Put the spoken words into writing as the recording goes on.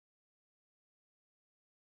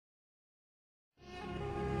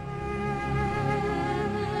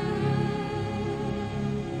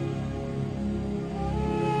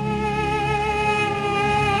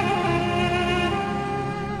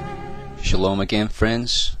Shalom again,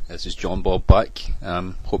 friends. This is John Bob back.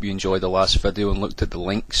 Hope you enjoyed the last video and looked at the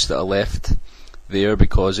links that I left there,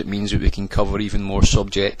 because it means that we can cover even more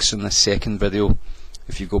subjects in the second video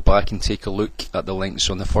if you go back and take a look at the links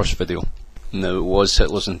on the first video. Now, it was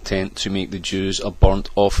Hitler's intent to make the Jews a burnt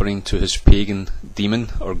offering to his pagan demon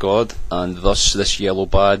or god, and thus this yellow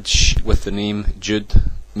badge with the name Jude,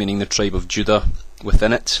 meaning the tribe of Judah,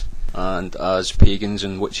 within it. And as pagans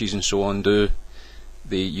and witches and so on do,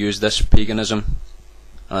 they use this paganism,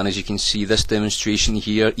 and as you can see, this demonstration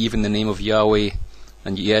here, even the name of Yahweh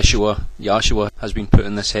and Yahshua has been put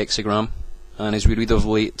in this hexagram. And as we read of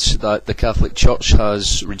late that the Catholic Church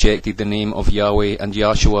has rejected the name of Yahweh and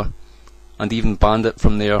Yahshua and even banned it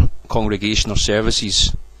from their congregation or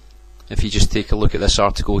services. If you just take a look at this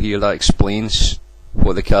article here, that explains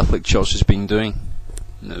what the Catholic Church has been doing.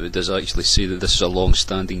 Now, it does actually say that this is a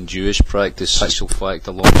long-standing Jewish practice, in actual fact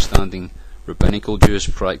a long-standing rabbinical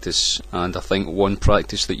Jewish practice, and I think one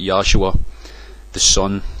practice that Yahshua, the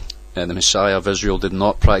Son, the Messiah of Israel, did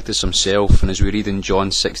not practice himself. And as we read in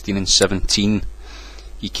John 16 and 17,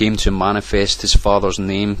 he came to manifest his Father's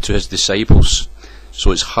name to his disciples. So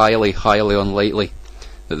it's highly, highly unlikely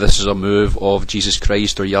that this is a move of Jesus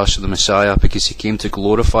Christ or Yahshua the Messiah, because he came to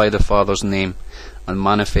glorify the Father's name and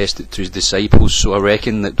manifest it to his disciples. So I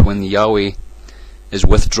reckon that when Yahweh is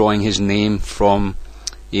withdrawing his name from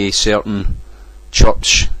a certain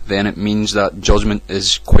church, then it means that judgment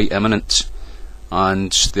is quite imminent, and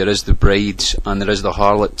there is the bride and there is the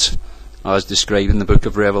harlot as described in the book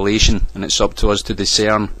of Revelation, and it's up to us to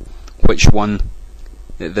discern which one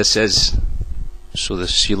this is. So the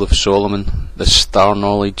Seal of Solomon, the star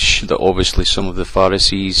knowledge that obviously some of the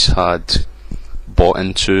Pharisees had bought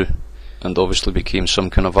into, and obviously became some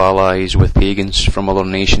kind of allies with pagans from other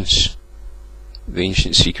nations. The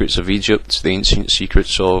ancient secrets of Egypt, the ancient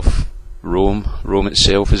secrets of Rome. Rome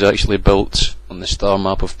itself is actually built on the star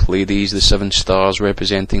map of Pleiades, the 7 stars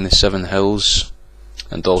representing the 7 hills,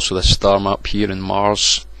 and also the star map here in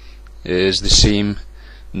Mars is the same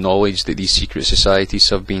knowledge that these secret societies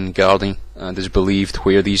have been guarding, and is believed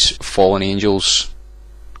where these fallen angels,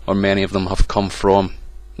 or many of them, have come from.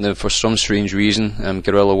 Now, for some strange reason,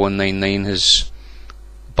 Gorilla199 has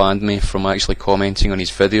banned me from actually commenting on his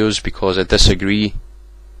videos, because I disagree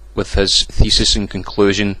with his thesis and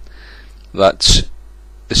conclusion that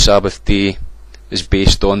the Sabbath day is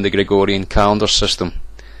based on the Gregorian calendar system,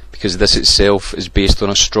 because this itself is based on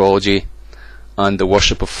astrology and the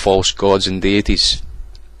worship of false gods and deities.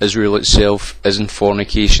 Israel itself is in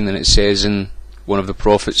fornication, and it says in one of the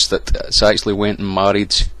prophets that it's actually went and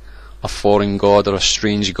married a foreign god or a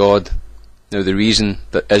strange god. Now, the reason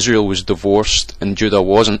that Israel was divorced and Judah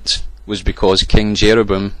wasn't was because King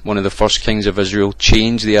Jeroboam, one of the first kings of Israel,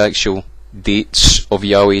 changed the actual dates of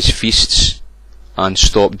Yahweh's feasts and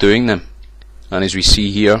stopped doing them. And as we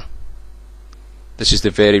see here, this is the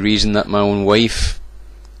very reason that my own wife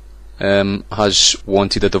has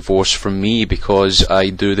wanted a divorce from me, because I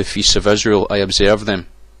do the feasts of Israel, I observe them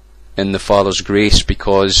in the Father's grace,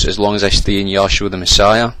 because as long as I stay in Yahshua the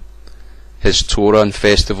Messiah, his Torah and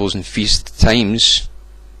festivals and feast times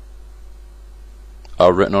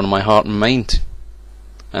are written on my heart and mind,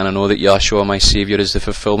 and I know that Yahshua my Saviour is the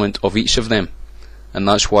fulfillment of each of them, and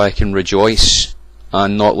that's why I can rejoice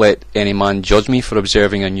and not let any man judge me for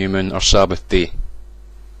observing a new moon or Sabbath day.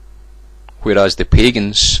 Whereas the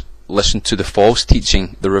pagans listen to the false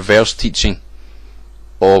teaching, the reverse teaching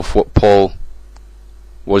of what Paul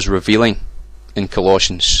was revealing in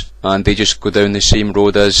Colossians, and they just go down the same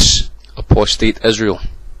road as apostate Israel.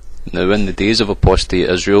 Now, in the days of apostate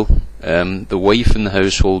Israel, the wife in the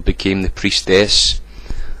household became the priestess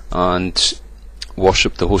and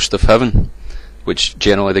worshipped the host of heaven, which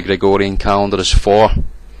generally the Gregorian calendar is for.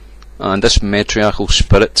 And this matriarchal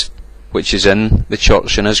spirit, which is in the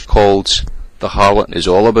church and is called the harlot, is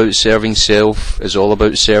all about serving self, is all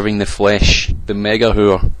about serving the flesh. The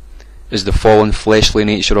megahur is the fallen fleshly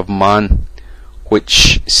nature of man,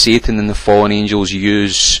 which Satan and the fallen angels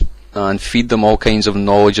use and feed them all kinds of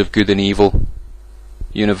knowledge of good and evil.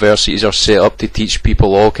 Universities are set up to teach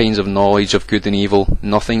people all kinds of knowledge of good and evil,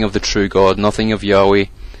 nothing of the true God, nothing of Yahweh.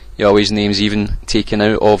 Yahweh's name is even taken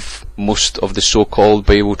out of most of the so-called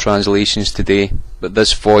Bible translations today. But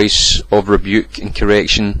this voice of rebuke and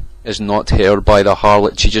correction is not heard by the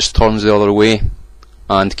harlot. She just turns the other way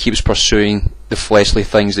and keeps pursuing the fleshly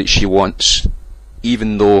things that she wants,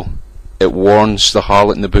 even though it warns the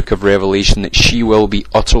harlot in the book of Revelation that she will be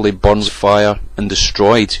utterly burned with fire and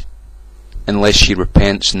destroyed unless she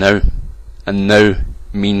repents now. And now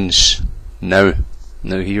means now.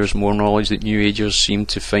 Now here's more knowledge that New Agers seem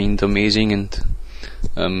to find amazing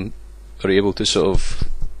and are able to sort of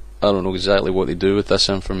I don't know exactly what they do with this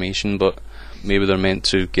information, but maybe they're meant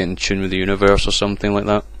to get in tune with the universe or something like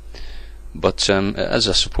that. But it is,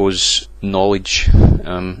 I suppose, knowledge.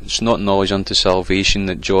 It's not knowledge unto salvation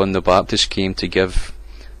that John the Baptist came to give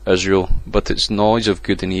Israel, but it's knowledge of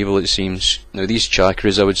good and evil, it seems. Now these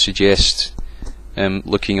chakras, I would suggest,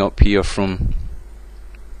 looking up here from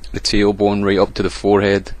the tailbone right up to the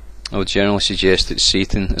forehead, I would generally suggest that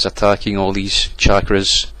Satan is attacking all these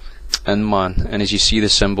chakras in man. And as you see the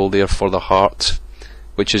symbol there for the heart,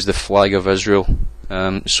 which is the flag of Israel,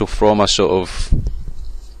 so from a sort of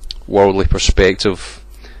worldly perspective,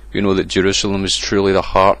 we know that Jerusalem is truly the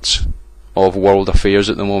heart of world affairs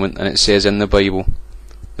at the moment, and it says in the Bible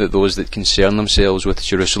that those that concern themselves with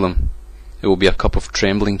Jerusalem, it will be a cup of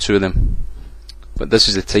trembling to them. But this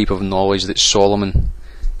is the type of knowledge that Solomon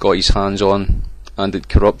got his hands on, and it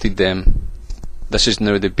corrupted them. This is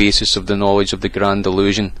now the basis of the knowledge of the grand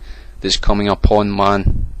delusion that's coming upon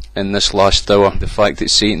man in this last hour. The fact that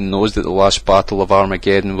Satan knows that the last battle of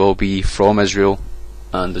Armageddon will be from Israel,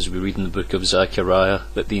 and as we read in the book of Zechariah,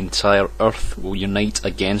 that the entire earth will unite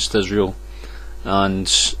against Israel,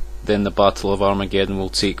 and then the battle of Armageddon will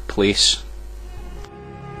take place.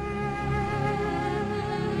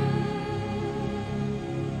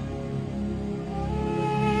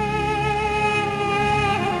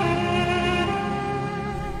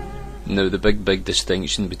 Now the big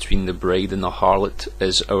distinction between the bride and the harlot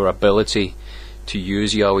is our ability to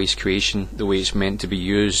use Yahweh's creation the way it's meant to be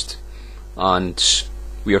used, and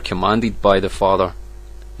we are commanded by the Father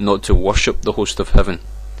not to worship the host of heaven.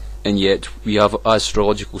 And yet we have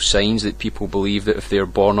astrological signs that people believe that if they are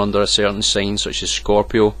born under a certain sign, such as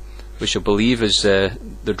Scorpio, which I believe is the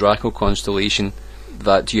Draco constellation,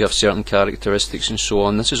 that you have certain characteristics and so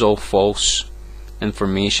on. This is all false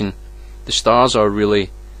information. The stars are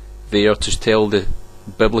really there to tell the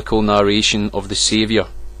biblical narration of the Saviour.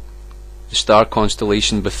 The star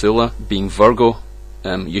constellation Bethula being Virgo,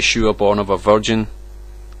 Yeshua born of a virgin,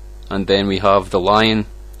 and then we have the lion,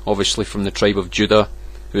 obviously from the tribe of Judah,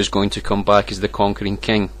 who is going to come back as the conquering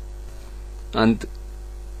king. And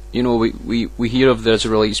you know, we hear of the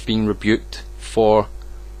Israelites being rebuked for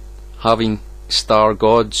having star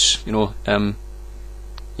gods, you know,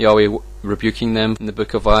 Yahweh rebuking them in the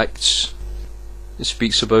book of Acts. It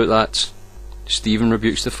speaks about that. Stephen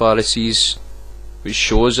rebukes the Pharisees, which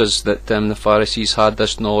shows us that the Pharisees had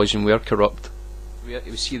this knowledge and were corrupt.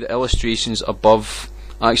 We see the illustrations above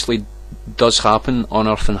actually does happen on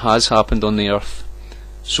earth and has happened on the earth.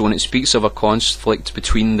 So when it speaks of a conflict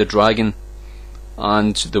between the dragon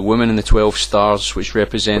and the woman and the 12 stars, which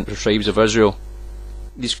represent the tribes of Israel,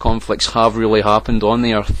 these conflicts have really happened on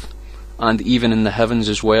the earth, and even in the heavens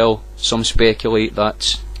as well. Some speculate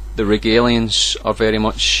that the Regalians are very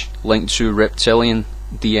much linked to reptilian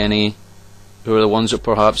DNA, who are the ones that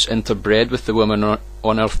perhaps interbred with the women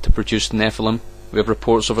on earth to produce Nephilim. We have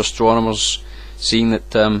reports of astronomers seeing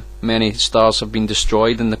that many stars have been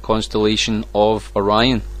destroyed in the constellation of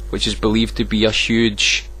Orion, which is believed to be a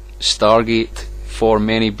huge stargate for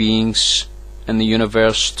many beings in the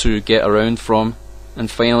universe to get around from. And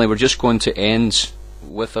finally, we're just going to end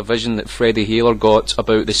with a vision that Freddie Hayler got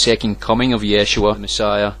about the second coming of Yeshua, the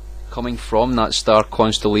Messiah, coming from that star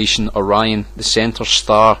constellation Orion, the centre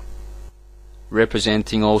star,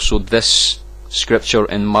 representing also this scripture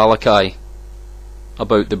in Malachi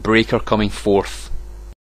about the breaker coming forth.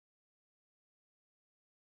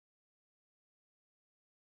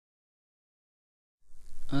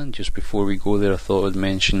 And just before we go there, I thought I'd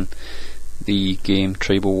mention the game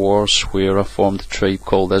Tribal Wars, where I formed a tribe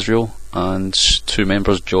called Israel, and 2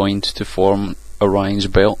 members joined to form Orion's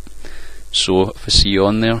Belt. So if I see you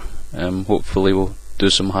on there, hopefully we'll do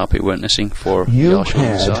some happy witnessing for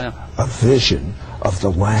Yahshua Messiah. A vision of the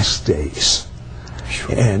last days.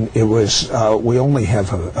 Sure. And it was, we only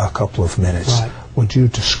have a couple of minutes. Right. Would you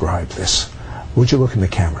describe this? Would you look in the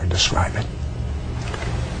camera and describe it?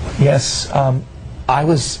 Yes, I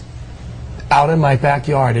was out in my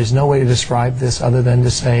backyard. There's no way to describe this other than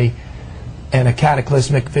to say, and a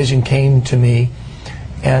cataclysmic vision came to me,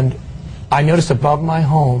 and I noticed above my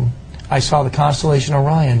home, I saw the constellation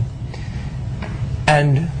Orion.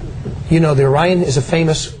 And, you know, the Orion is a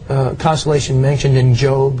famous constellation mentioned in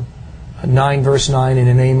Job 9 verse 9 and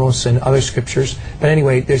in Amos and other scriptures. But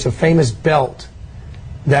anyway, there's a famous belt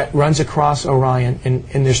that runs across Orion,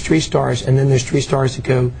 and there's 3 stars, and then there's 3 stars that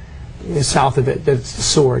go south of it. That's the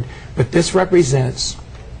sword. But this represents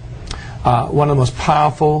one of the most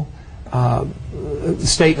powerful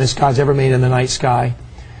statements God's ever made in the night sky.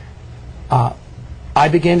 I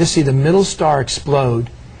began to see the middle star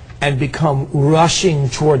explode and become rushing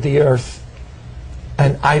toward the earth.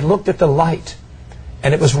 And I looked at the light,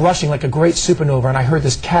 and it was rushing like a great supernova, and I heard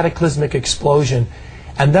this cataclysmic explosion.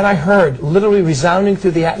 And then I heard, literally resounding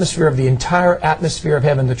through the atmosphere of the entire atmosphere of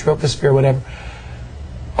heaven, the troposphere, whatever,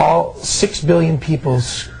 all 6 billion people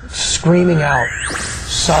screaming out,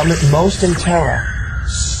 some most in terror,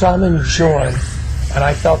 some in joy. And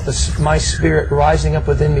I felt my spirit rising up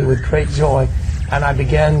within me with great joy. And I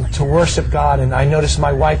began to worship God, and I noticed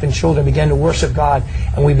my wife and children began to worship God,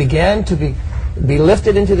 and we began to be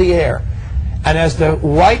lifted into the air. And as the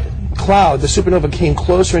white cloud, the supernova, came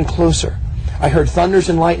closer and closer, I heard thunders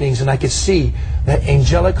and lightnings, and I could see the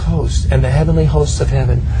angelic hosts and the heavenly hosts of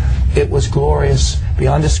heaven. It was glorious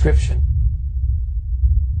beyond description.